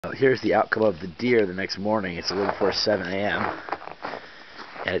Here's the outcome of the deer the next morning. It's a little before 7 a.m.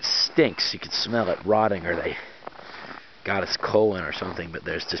 and it stinks. You can smell it rotting, or they got its colon or something, but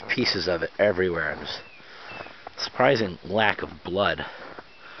there's just pieces of it everywhere, and there's surprising lack of blood.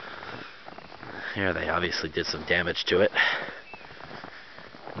 Here they obviously did some damage to it.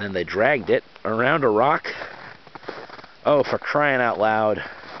 And then they dragged it around a rock. Oh, for crying out loud.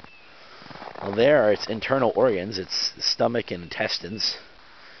 Well, there are its internal organs, its stomach and intestines.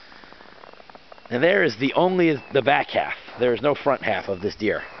 And there is the back half. There is no front half of this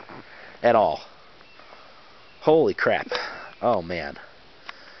deer at all. Holy crap. Oh, man.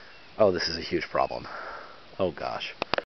 Oh, this is a huge problem. Oh, gosh.